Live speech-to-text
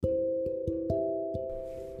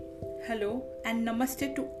Hello and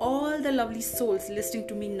namaste to all the lovely souls listening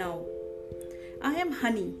to me now. I am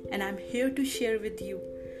Honey and I am here to share with you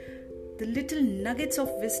the little nuggets of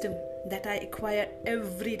wisdom that I acquire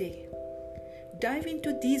every day. Dive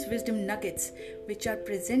into these wisdom nuggets, which are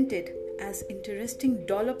presented as interesting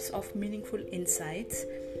dollops of meaningful insights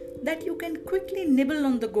that you can quickly nibble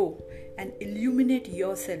on the go and illuminate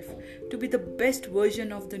yourself to be the best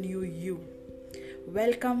version of the new you.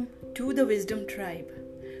 Welcome to the Wisdom Tribe.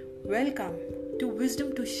 Welcome to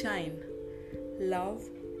Wisdom to Shine. Love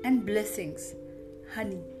and blessings.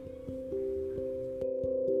 Honey.